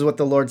this. This is what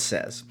the Lord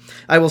says.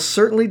 I will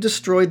certainly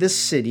destroy this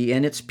city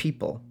and its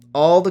people.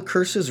 All the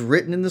curses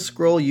written in the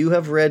scroll you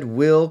have read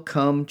will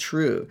come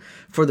true.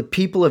 For the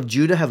people of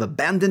Judah have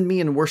abandoned me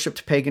and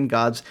worshipped pagan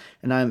gods,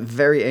 and I am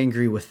very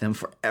angry with them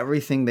for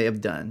everything they have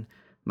done.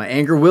 My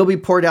anger will be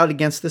poured out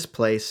against this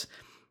place,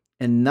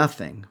 and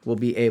nothing will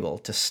be able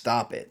to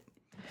stop it."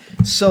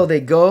 So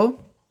they go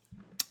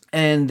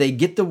and they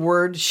get the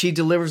word. She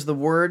delivers the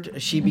word.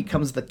 She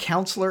becomes the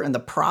counselor and the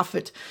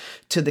prophet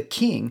to the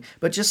king.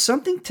 But just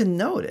something to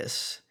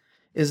notice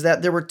is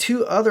that there were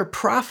two other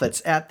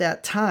prophets at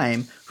that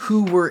time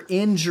who were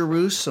in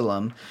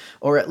Jerusalem,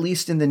 or at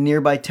least in the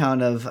nearby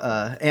town of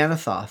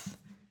Anathoth.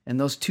 And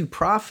those two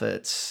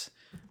prophets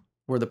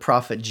were the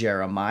prophet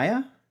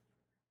Jeremiah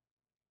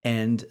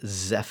and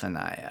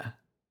Zephaniah.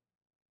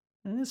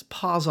 And let's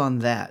pause on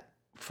that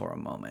for a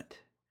moment.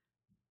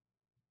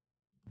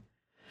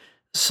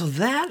 So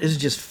that is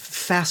just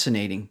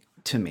fascinating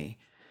to me.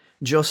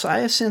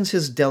 Josiah sends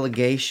his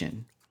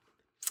delegation,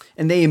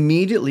 and they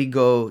immediately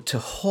go to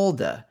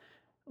Huldah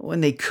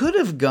when they could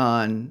have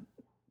gone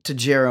to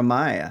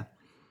Jeremiah.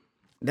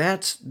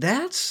 That's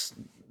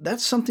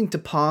something to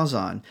pause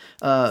on.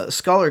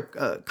 Scholar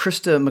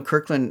Krista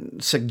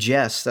McKirkland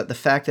suggests that the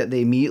fact that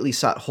they immediately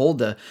sought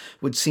Huldah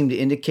would seem to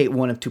indicate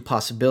one of two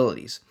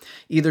possibilities.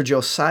 Either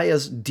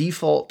Josiah's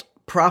default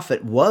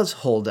prophet was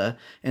Huldah,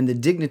 and the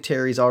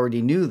dignitaries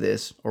already knew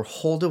this, or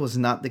Huldah was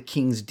not the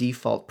king's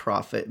default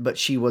prophet, but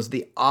she was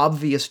the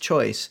obvious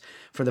choice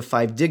for the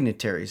 5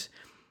 dignitaries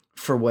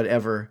for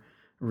whatever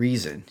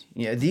reason.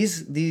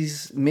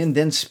 These men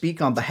then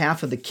speak on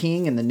behalf of the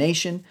king and the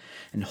nation,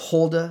 and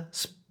Huldah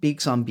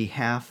speaks on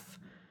behalf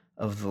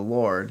of the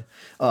Lord.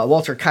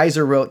 Walter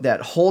Kaiser wrote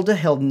that Huldah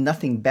held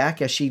nothing back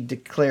as she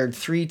declared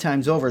 3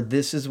 times over,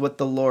 "This is what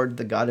the Lord,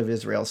 the God of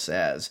Israel,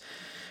 says."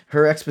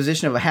 Her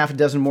exposition of a half a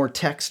dozen more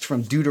texts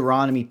from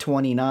Deuteronomy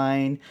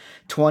 29,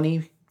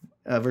 20,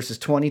 verses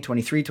 20,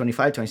 23,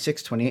 25,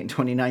 26, 28, and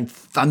 29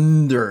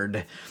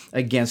 thundered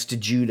against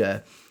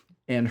Judah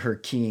and her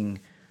king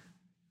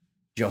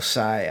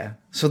Josiah.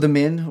 So the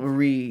men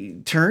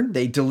return,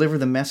 they deliver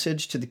the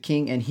message to the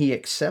king, and he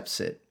accepts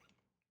it.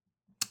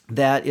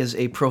 That is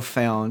a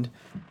profound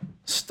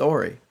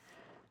story.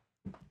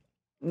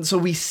 And so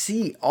we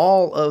see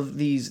all of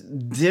these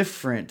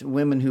different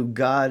women who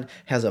God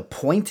has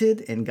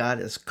appointed and God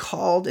has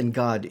called and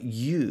God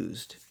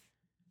used.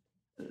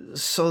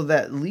 So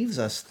that leaves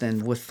us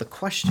then with the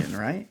question,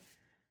 right?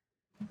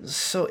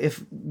 So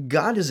if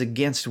God is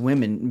against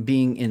women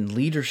being in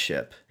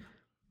leadership,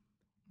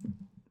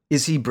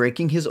 is he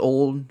breaking his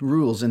old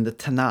rules in the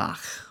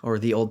Tanakh or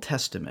the Old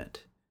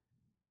Testament?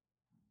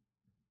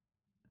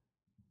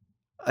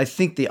 I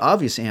think the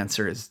obvious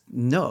answer is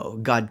no.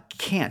 God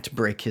can't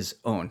break his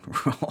own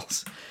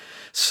rules.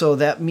 So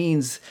that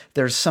means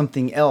there's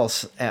something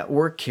else at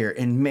work here.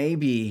 And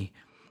maybe,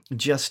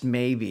 just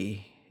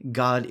maybe,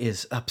 God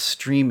is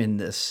upstream in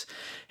this,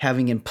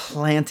 having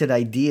implanted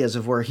ideas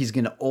of where he's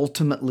going to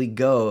ultimately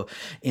go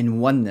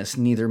in oneness,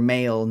 neither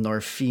male nor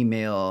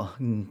female,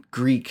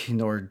 Greek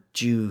nor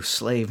Jew,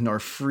 slave nor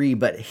free,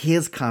 but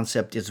his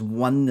concept is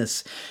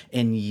oneness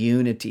and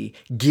unity,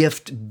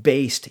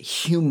 gift-based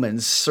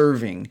humans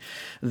serving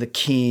the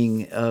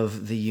King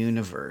of the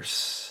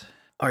universe.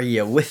 Are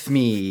you with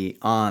me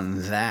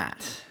on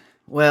that?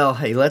 Well,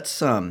 hey,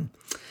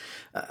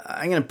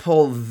 I'm going to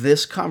pull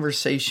this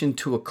conversation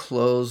to a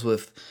close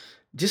with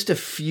just a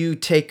few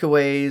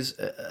takeaways,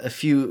 a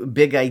few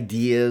big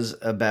ideas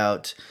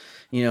about,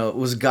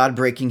 was God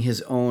breaking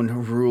his own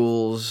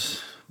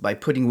rules by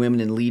putting women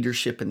in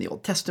leadership in the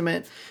Old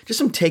Testament? Just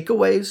some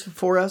takeaways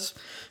for us.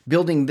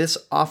 Building this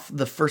off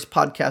the first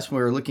podcast when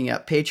we were looking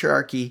at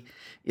patriarchy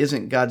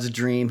isn't God's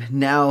dream.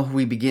 Now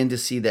we begin to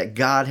see that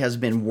God has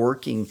been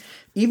working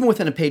even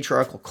within a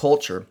patriarchal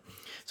culture.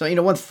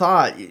 So, one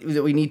thought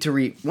that we need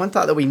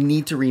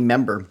to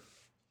remember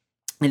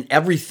in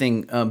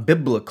everything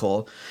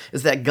biblical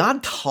is that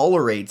God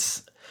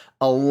tolerates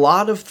a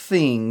lot of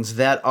things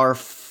that are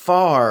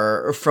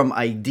far from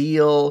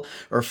ideal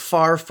or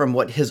far from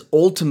what his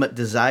ultimate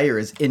desire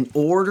is in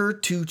order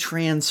to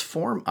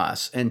transform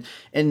us, and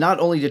not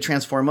only to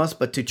transform us,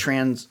 but to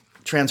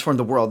transform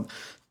the world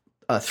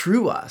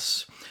through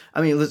us.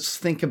 I mean, let's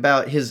think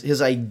about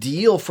his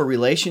ideal for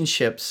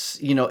relationships,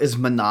 is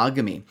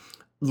monogamy.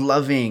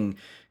 Loving,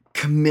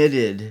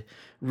 committed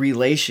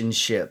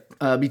relationship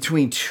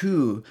between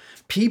two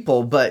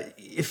people. But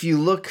if you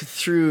look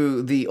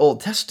through the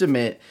Old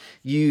Testament,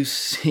 you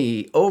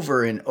see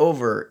over and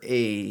over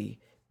a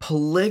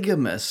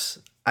polygamous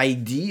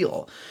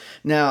ideal.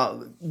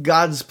 Now,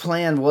 God's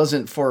plan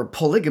wasn't for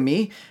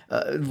polygamy.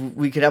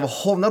 We could have a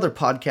whole nother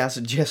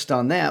podcast just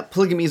on that.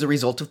 Polygamy is a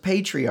result of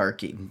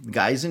patriarchy.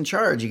 Guy's in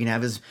charge. He can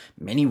have as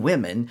many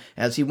women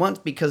as he wants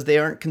because they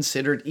aren't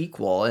considered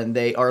equal and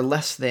they are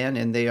less than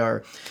and they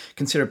are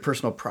considered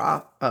personal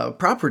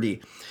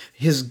property.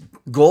 His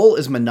goal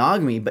is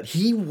monogamy, but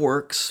he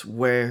works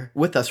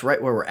with us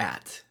right where we're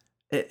at.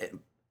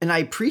 And I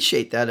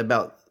appreciate that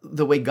about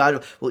the way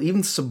God will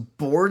even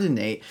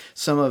subordinate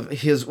some of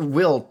his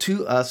will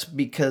to us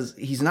because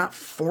he's not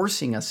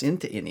forcing us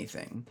into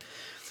anything.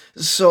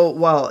 So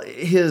while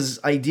his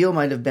ideal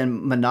might have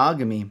been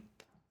monogamy,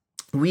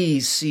 we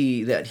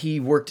see that he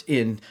worked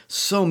in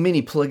so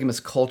many polygamous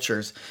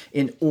cultures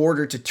in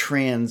order to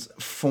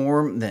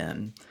transform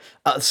them.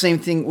 Same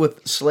thing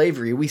with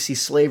slavery. We see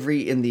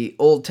slavery in the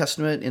Old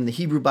Testament, in the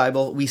Hebrew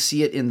Bible. We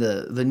see it in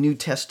the New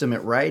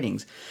Testament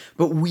writings.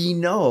 But we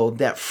know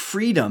that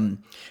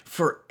freedom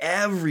for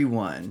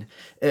everyone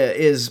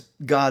is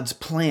God's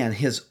plan,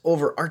 his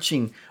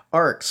overarching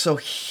arc. So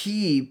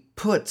he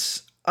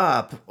puts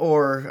up,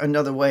 or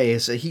another way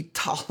is that he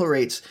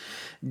tolerates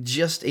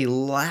just a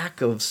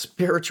lack of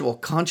spiritual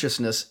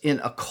consciousness in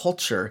a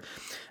culture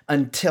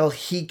until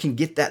he can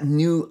get that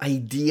new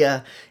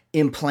idea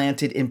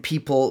implanted in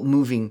people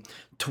moving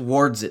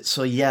towards it.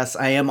 So yes,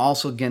 I am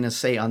also going to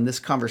say on this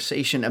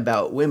conversation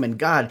about women,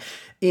 God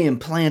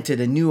implanted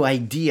a new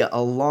idea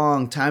a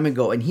long time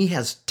ago, and he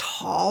has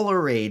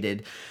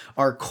tolerated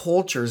our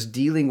cultures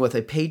dealing with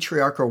a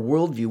patriarchal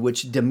worldview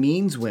which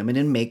demeans women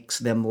and makes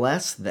them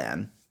less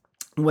than.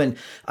 When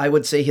I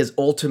would say his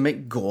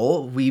ultimate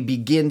goal, we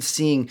begin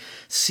seeing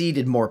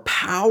seated more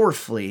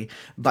powerfully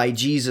by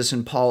Jesus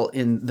and Paul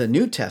in the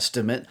New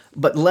Testament,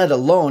 but let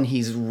alone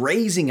he's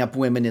raising up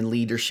women in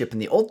leadership in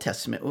the Old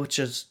Testament, which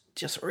is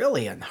just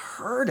really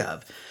unheard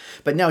of.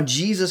 But now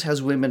Jesus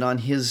has women on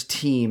his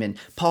team, and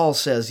Paul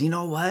says, you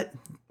know what?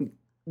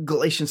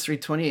 Galatians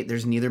 3:28,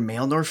 there's neither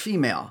male nor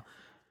female.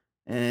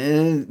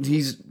 And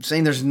he's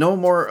saying there's no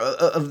more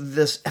of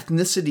this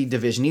ethnicity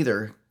division,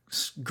 either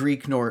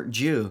Greek nor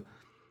Jew.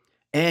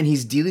 And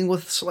he's dealing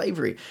with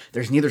slavery.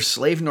 There's neither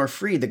slave nor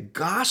free. The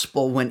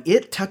gospel, when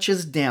it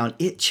touches down,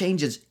 it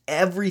changes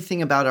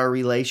everything about our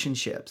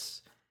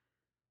relationships.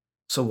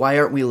 So why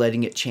aren't we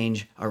letting it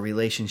change our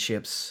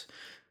relationships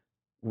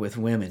with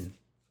women?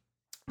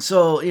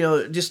 So,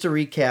 just to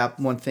recap,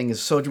 one thing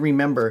is, so to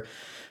remember,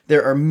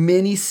 there are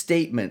many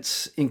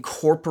statements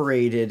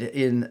incorporated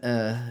in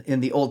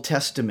the Old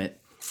Testament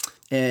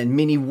and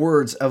many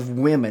words of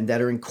women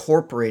that are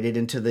incorporated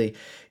into the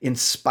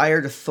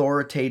inspired,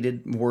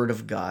 authoritative Word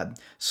of God.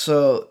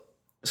 So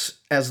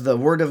as the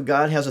Word of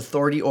God has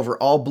authority over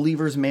all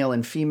believers, male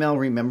and female,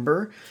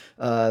 remember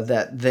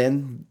that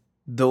then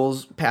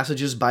those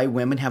passages by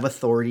women have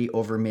authority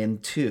over men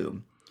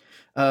too.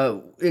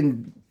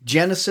 In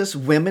Genesis,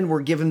 women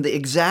were given the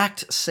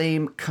exact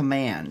same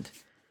command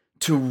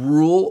to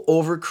rule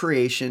over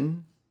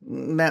creation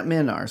that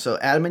men are. So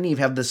Adam and Eve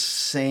have the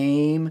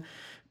same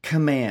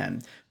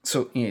command.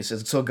 So he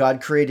says, so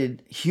God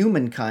created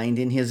humankind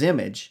in his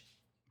image,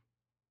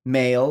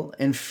 male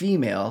and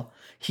female.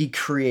 He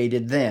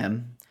created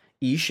them.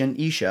 Ish and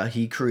Isha,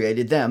 he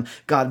created them.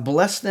 God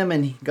blessed them,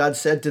 and God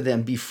said to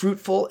them, be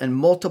fruitful and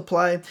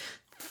multiply,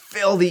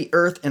 fill the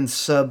earth and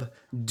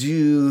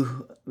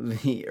subdue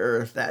the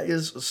earth. That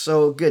is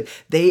so good.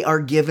 They are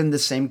given the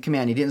same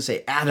command. He didn't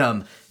say,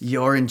 Adam,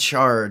 you're in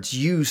charge.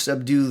 You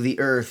subdue the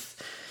earth.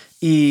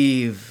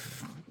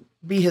 Eve,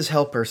 be his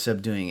helper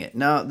subduing it.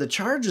 Now, the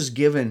charge is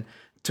given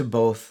to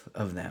both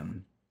of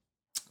them.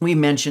 We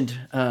mentioned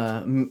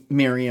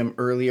Miriam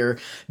earlier.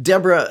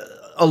 Deborah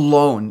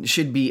alone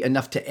should be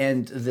enough to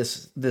end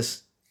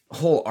this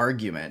whole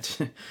argument.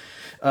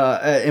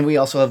 And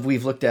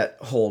we've looked at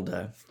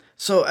Huldah.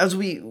 So as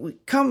we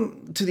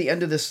come to the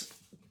end of this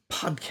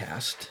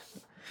podcast,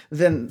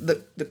 then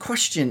the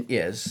question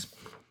is,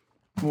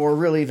 or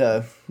really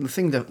the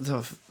thing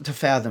to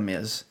fathom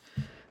is,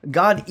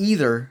 God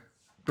either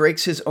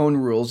breaks his own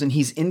rules and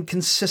he's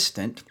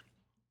inconsistent,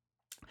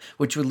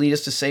 which would lead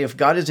us to say if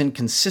God is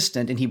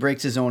inconsistent and he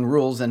breaks his own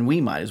rules, then we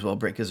might as well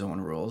break his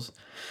own rules.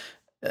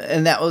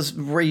 And that was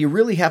where you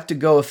really have to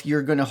go if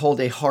you're going to hold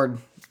a hard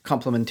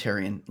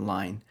complementarian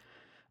line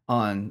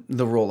on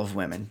the role of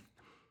women.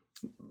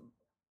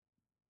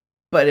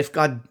 But if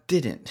God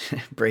didn't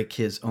break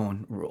his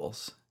own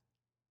rules,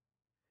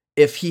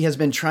 if he has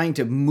been trying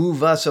to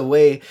move us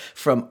away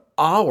from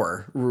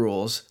our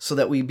rules so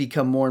that we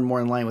become more and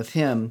more in line with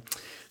him,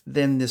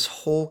 then this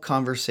whole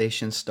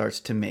conversation starts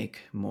to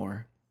make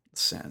more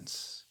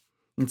sense.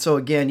 And so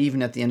again,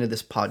 even at the end of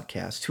this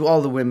podcast, to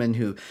all the women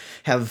who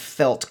have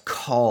felt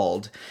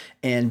called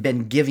and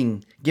been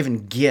given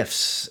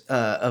gifts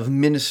of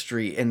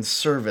ministry and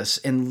service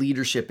and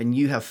leadership, and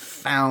you have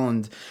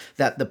found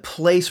that the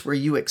place where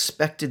you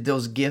expected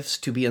those gifts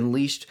to be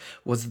unleashed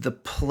was the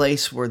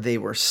place where they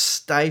were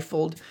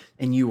stifled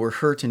and you were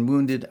hurt and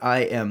wounded, I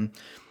am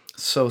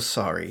so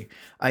sorry.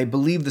 I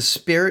believe the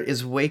Spirit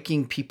is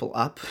waking people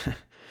up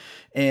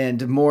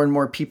and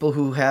more people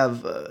who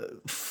have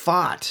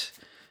fought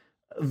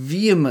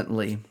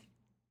vehemently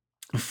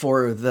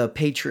for the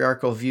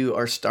patriarchal view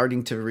are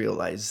starting to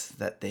realize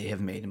that they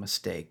have made a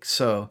mistake.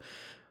 So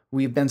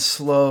we've been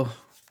slow,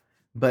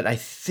 but I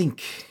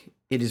think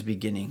it is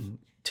beginning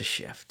to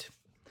shift.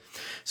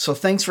 So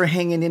thanks for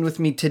hanging in with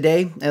me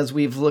today as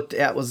we've looked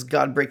at was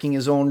God breaking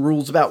his own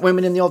rules about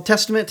women in the Old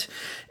Testament.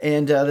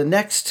 And the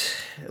next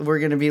we're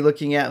going to be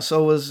looking at,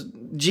 so was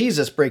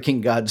Jesus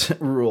breaking God's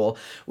rule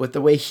with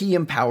the way he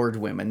empowered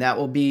women. That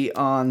will be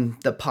on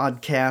the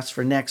podcast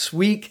for next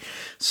week.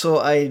 So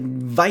I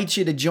invite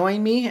you to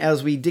join me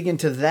as we dig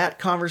into that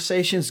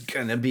conversation. It's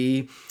going to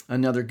be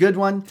another good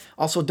one.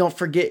 Also, don't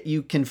forget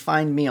you can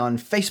find me on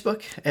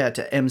Facebook at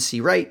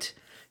MC Wright.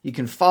 You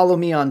can follow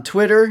me on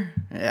Twitter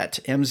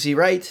at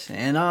MCWright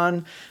and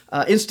on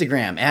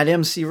Instagram at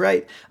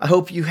MCWright. I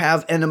hope you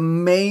have an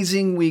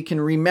amazing week and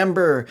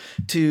remember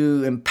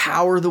to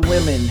empower the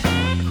women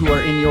who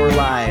are in your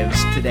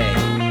lives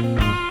today.